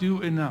God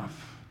do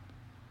enough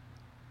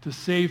to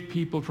save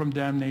people from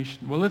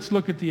damnation? Well, let's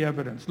look at the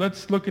evidence.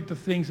 Let's look at the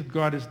things that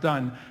God has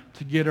done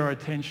to get our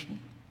attention.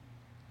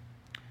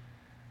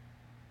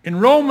 In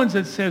Romans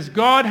it says,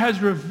 God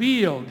has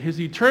revealed his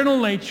eternal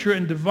nature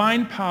and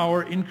divine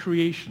power in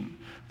creation.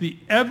 The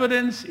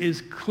evidence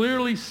is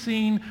clearly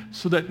seen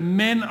so that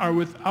men are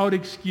without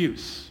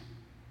excuse.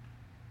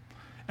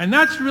 And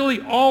that's really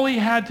all he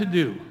had to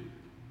do.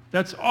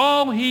 That's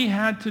all he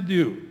had to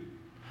do.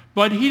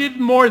 But he did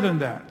more than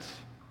that.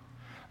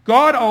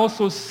 God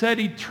also set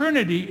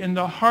eternity in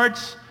the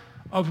hearts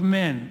of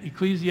men.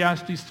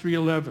 Ecclesiastes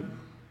 3:11.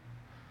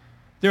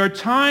 There are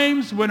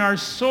times when our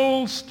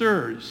soul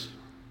stirs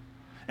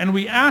and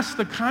we ask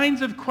the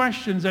kinds of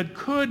questions that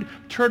could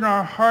turn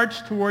our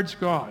hearts towards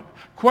God.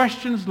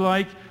 Questions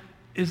like,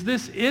 is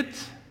this it?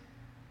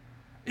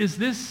 Is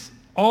this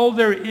all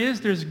there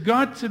is? There's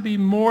got to be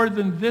more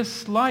than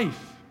this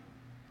life.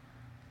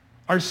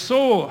 Our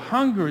soul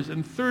hungers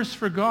and thirsts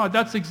for God.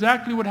 That's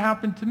exactly what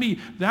happened to me.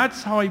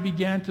 That's how I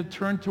began to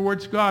turn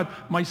towards God.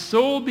 My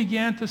soul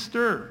began to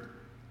stir.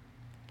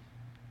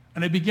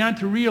 And I began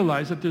to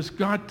realize that there's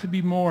got to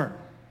be more.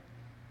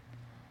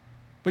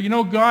 But you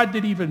know, God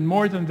did even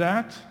more than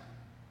that.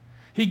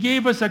 He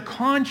gave us a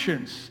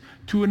conscience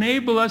to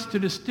enable us to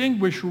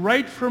distinguish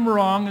right from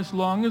wrong as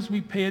long as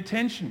we pay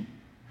attention.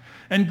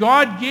 And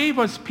God gave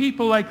us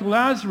people like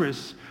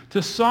Lazarus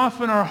to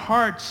soften our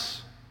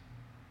hearts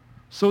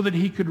so that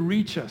he could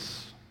reach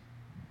us.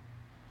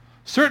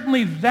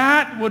 Certainly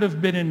that would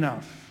have been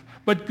enough.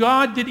 But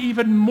God did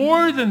even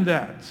more than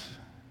that.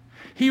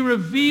 He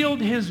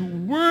revealed his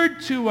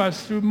word to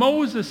us through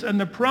Moses and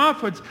the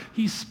prophets.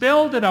 He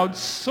spelled it out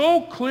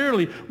so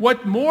clearly.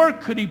 What more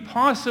could he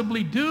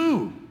possibly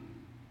do?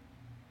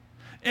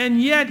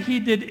 And yet he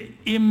did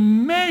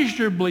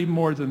immeasurably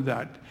more than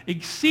that,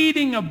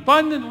 exceeding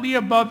abundantly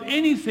above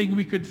anything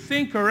we could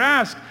think or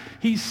ask.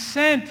 He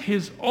sent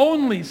his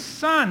only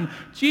Son.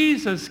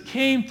 Jesus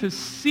came to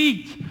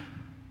seek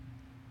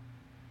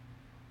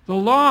the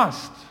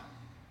lost.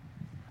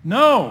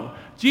 No,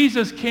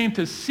 Jesus came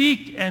to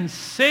seek and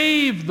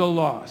save the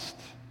lost.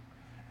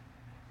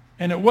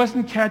 And it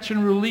wasn't catch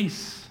and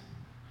release.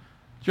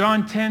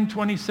 John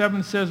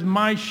 10:27 says,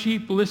 my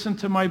sheep listen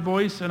to my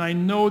voice, and I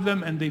know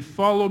them, and they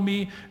follow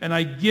me, and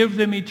I give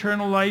them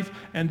eternal life,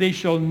 and they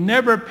shall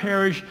never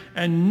perish,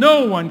 and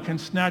no one can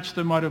snatch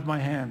them out of my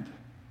hand.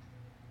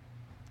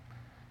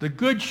 The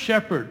good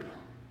shepherd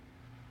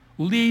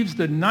leaves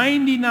the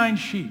 99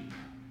 sheep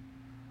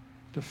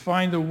to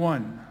find the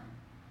one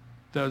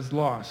that is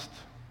lost.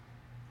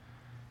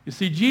 You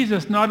see,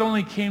 Jesus not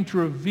only came to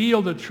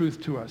reveal the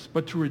truth to us,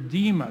 but to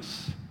redeem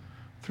us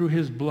through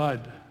his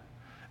blood.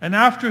 And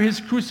after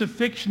his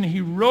crucifixion, he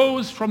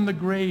rose from the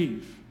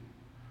grave.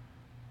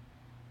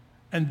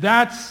 And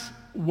that's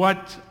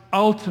what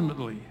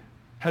ultimately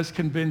has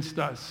convinced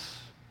us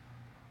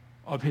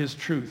of his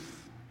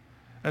truth,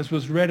 as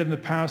was read in the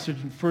passage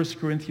in 1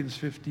 Corinthians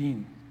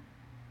 15.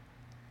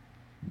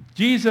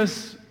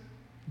 Jesus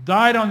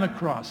died on the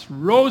cross,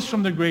 rose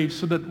from the grave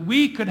so that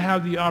we could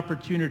have the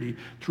opportunity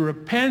to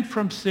repent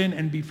from sin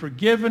and be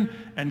forgiven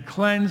and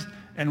cleansed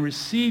and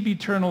receive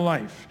eternal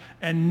life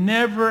and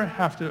never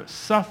have to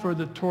suffer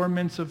the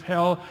torments of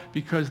hell,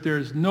 because there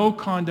is no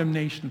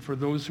condemnation for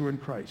those who are in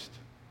Christ.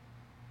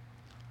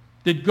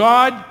 Did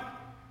God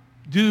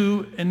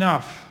do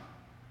enough?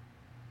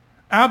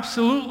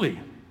 Absolutely.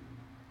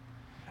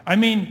 I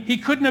mean, he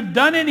couldn't have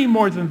done any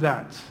more than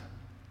that.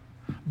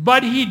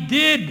 But he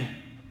did.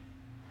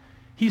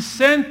 He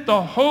sent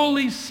the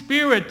Holy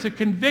Spirit to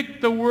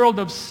convict the world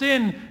of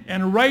sin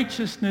and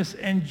righteousness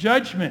and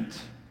judgment.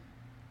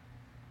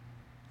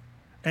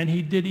 And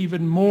he did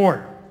even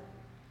more.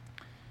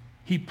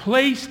 He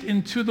placed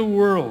into the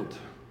world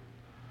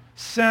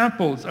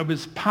samples of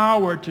his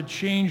power to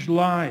change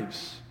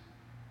lives.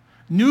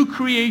 New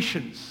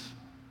creations,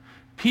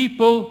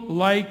 people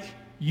like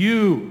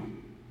you,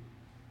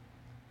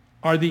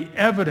 are the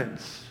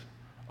evidence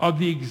of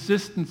the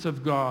existence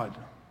of God.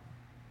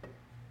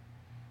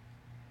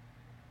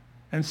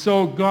 And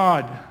so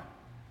God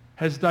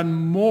has done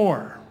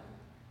more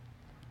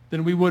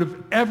than we would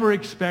have ever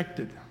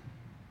expected.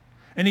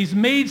 And he's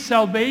made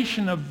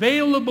salvation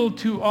available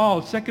to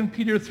all. 2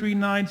 Peter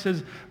 3:9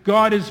 says,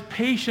 God is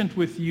patient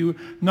with you,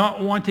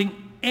 not wanting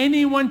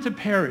anyone to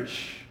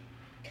perish,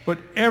 but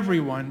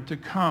everyone to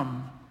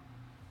come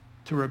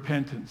to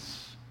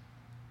repentance.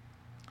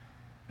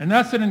 And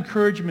that's an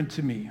encouragement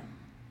to me,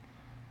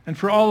 and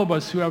for all of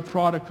us who have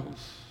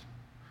prodigals,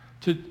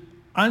 to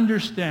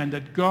understand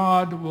that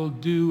God will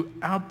do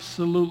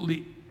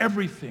absolutely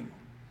everything,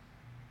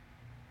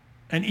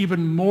 and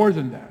even more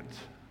than that,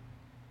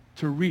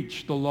 to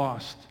reach the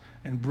lost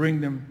and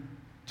bring them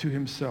to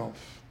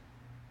himself.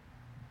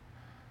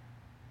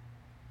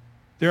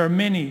 There are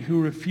many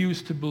who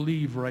refuse to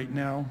believe right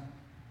now.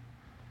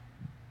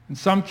 In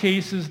some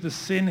cases, the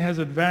sin has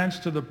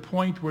advanced to the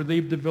point where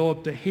they've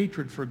developed a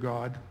hatred for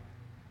God.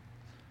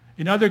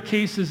 In other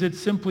cases, it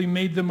simply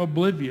made them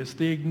oblivious.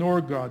 They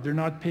ignore God. They're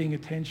not paying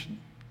attention.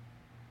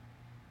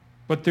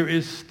 But there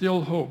is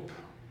still hope,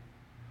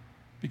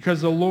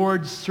 because the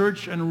Lord's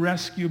search and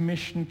rescue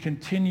mission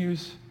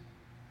continues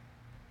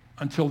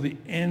until the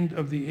end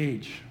of the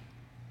age.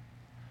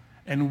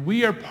 And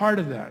we are part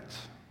of that.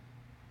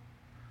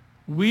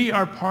 We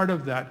are part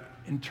of that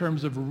in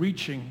terms of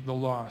reaching the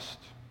lost.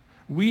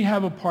 We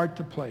have a part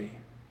to play.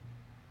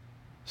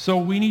 So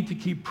we need to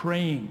keep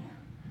praying.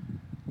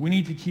 We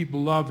need to keep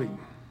loving.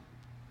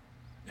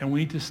 And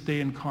we need to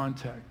stay in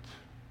contact.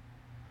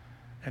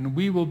 And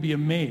we will be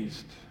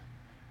amazed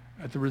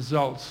at the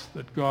results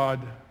that God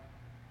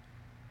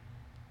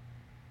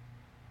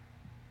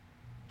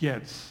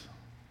gets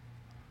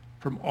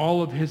from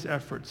all of his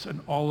efforts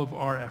and all of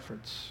our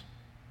efforts.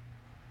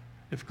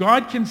 If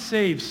God can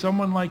save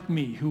someone like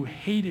me who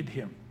hated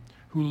him,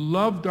 who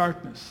loved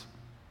darkness,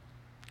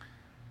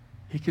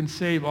 he can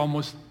save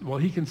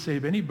he can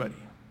save anybody.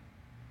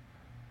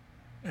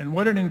 And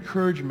what an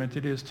encouragement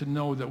it is to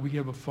know that we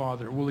have a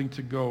Father willing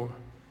to go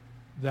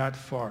that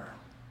far.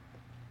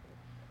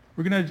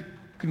 We're going to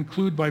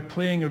conclude by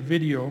playing a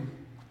video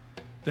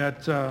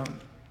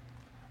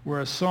where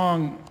a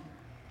song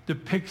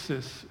depicts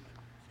this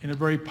in a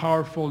very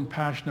powerful and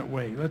passionate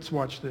way. Let's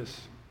watch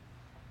this.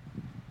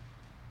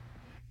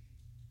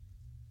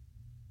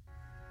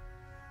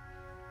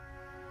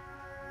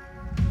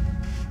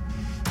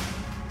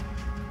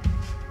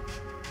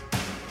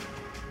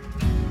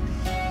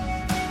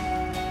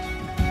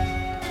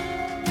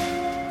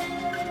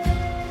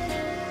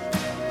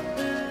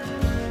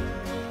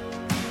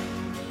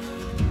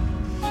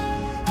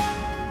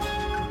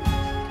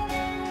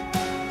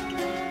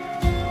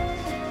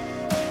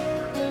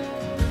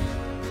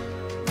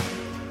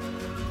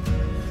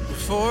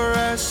 Before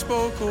I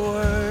spoke a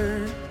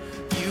word,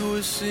 you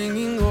were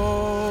singing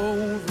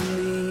over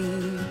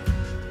me.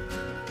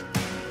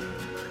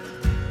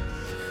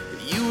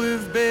 You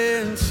have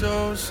been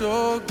so,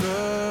 so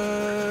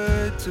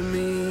good to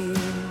me.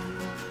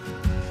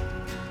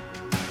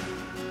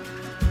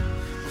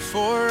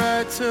 Before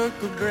I took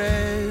a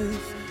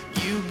breath,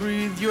 you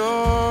breathed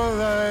your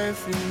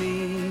life in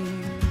me.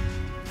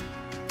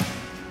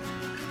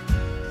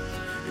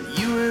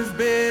 You have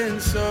been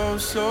so,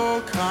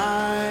 so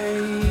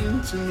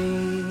kind to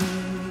me.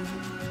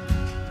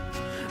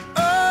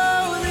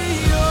 Oh,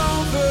 the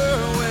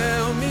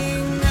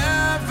overwhelming,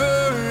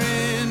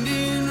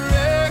 never-ending,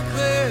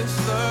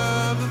 reckless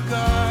love of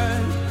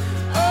God.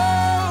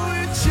 Oh,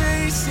 it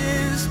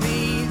chases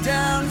me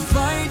down,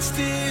 fights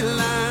till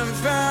I'm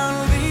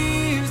found,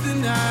 leaves the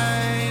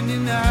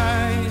 99.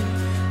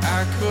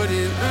 I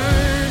couldn't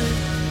earn it,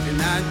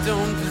 and I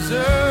don't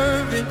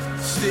deserve it.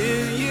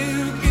 Still,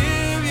 you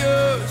give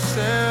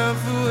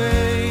yourself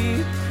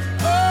away.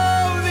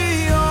 Oh,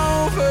 the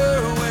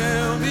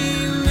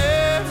overwhelming,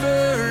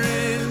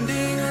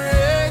 never-ending,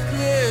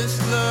 reckless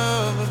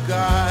love of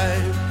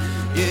God.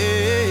 Yeah.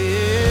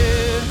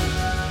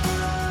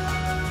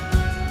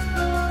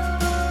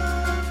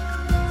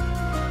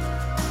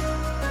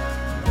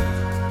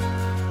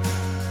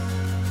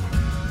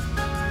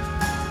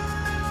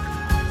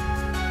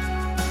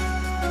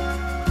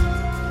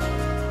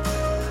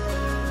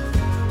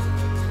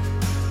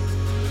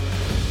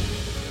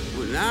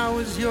 When I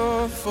was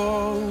your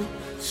fault,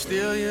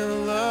 still your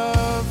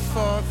love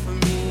fought for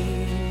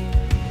me.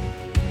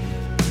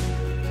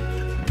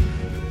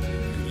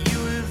 You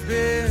have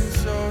been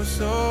so,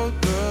 so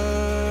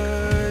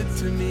good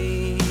to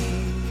me.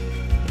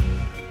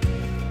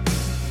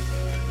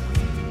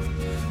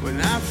 When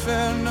I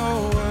felt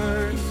no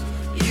worth,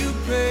 you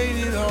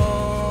paid it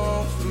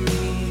all for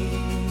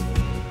me.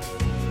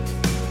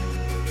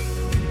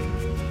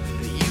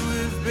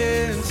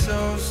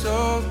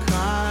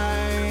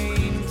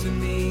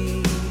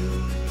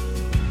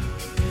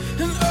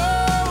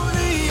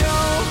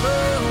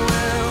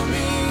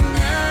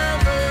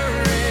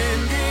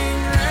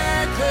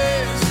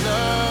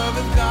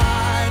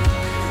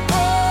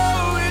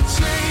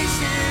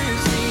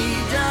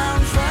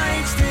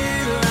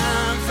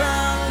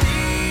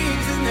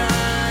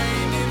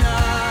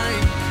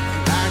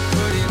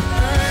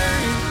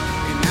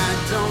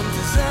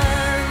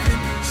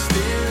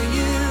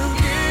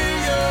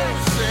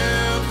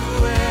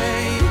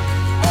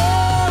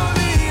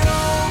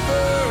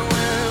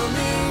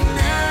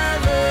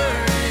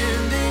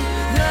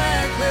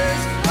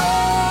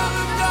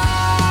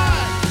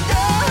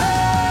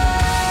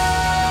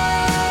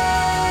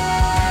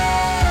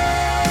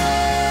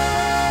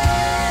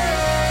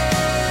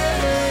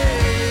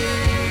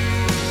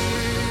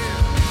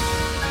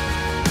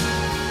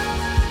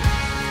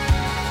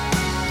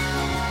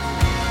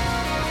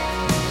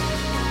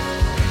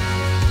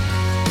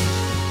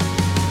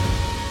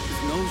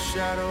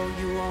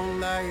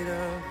 light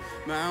up,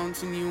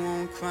 mountain you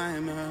won't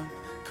climb up,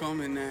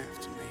 coming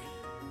after me.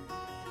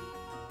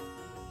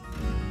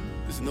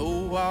 There's no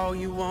wall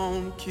you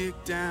won't kick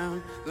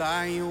down,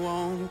 lie you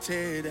won't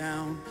tear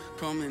down,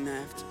 coming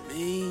after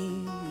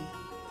me.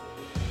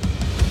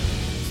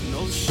 There's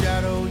no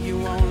shadow you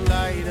won't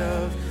light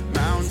up,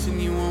 mountain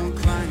you won't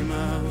climb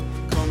up,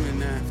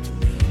 coming after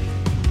me.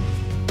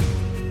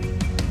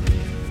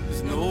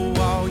 There's no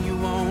wall you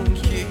won't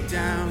kick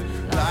down,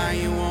 lie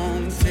you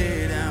won't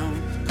tear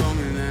down,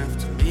 coming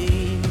after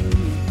me.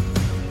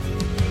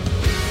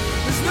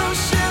 There's no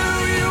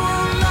shadow you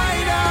won't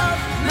light up,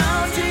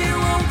 mountain you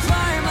won't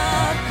climb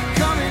up,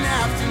 coming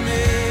after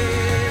me.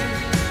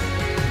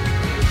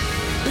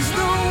 There's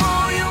no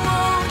wall you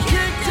won't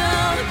kick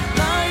down,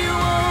 lie you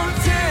won't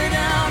tear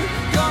down,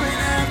 coming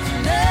after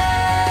me.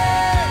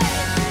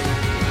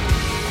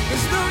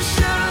 There's no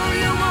shadow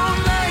you won't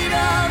light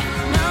up,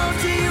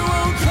 mountain you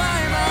won't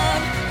climb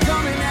up,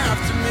 coming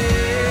after me.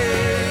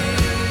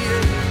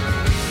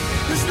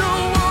 There's no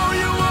wall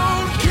you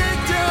won't kick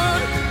down,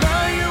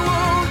 lie you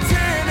won't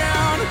tear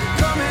down,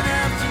 coming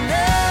after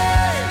me.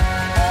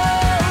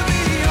 Oh,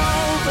 the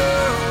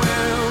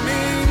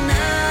overwhelming,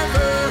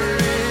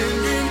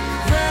 never-ending,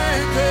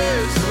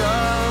 reckless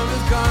love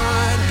of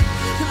God.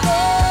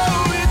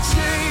 Oh, it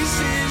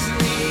chases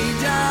me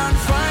down,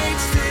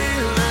 fights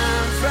till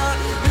I'm found,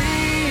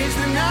 leaves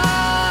the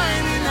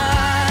 99,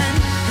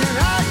 and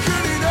I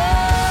couldn't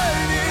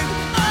earn it,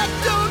 I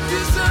don't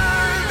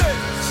deserve it,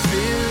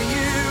 still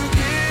you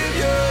give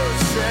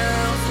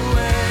yourself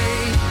away.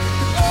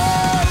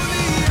 Oh,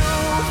 the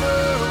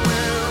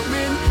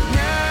overwhelming,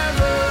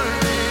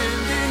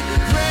 never-ending,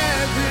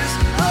 reckless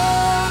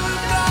love of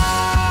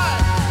God.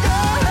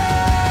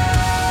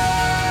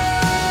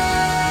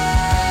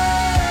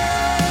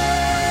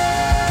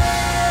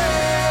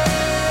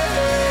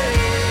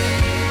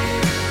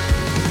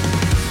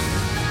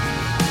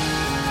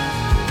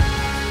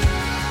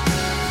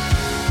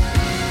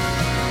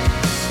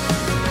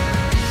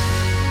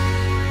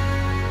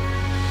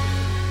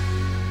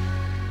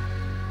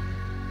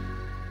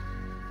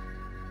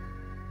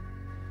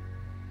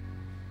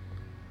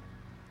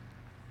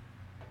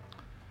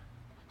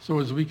 So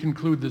as we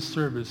conclude this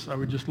service, I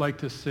would just like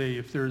to say,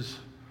 if there's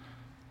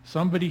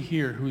somebody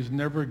here who's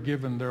never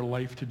given their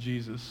life to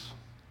Jesus,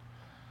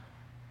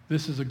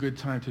 this is a good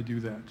time to do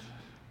that.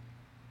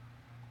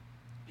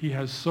 He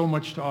has so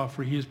much to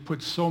offer. He has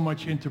put so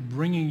much into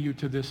bringing you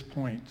to this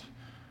point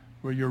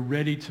where you're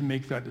ready to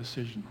make that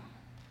decision.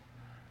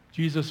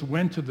 Jesus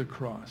went to the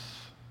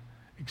cross,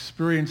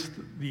 experienced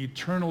the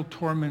eternal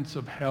torments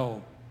of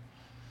hell,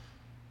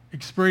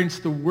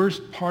 experienced the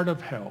worst part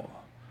of hell.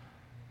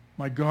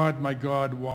 My God, why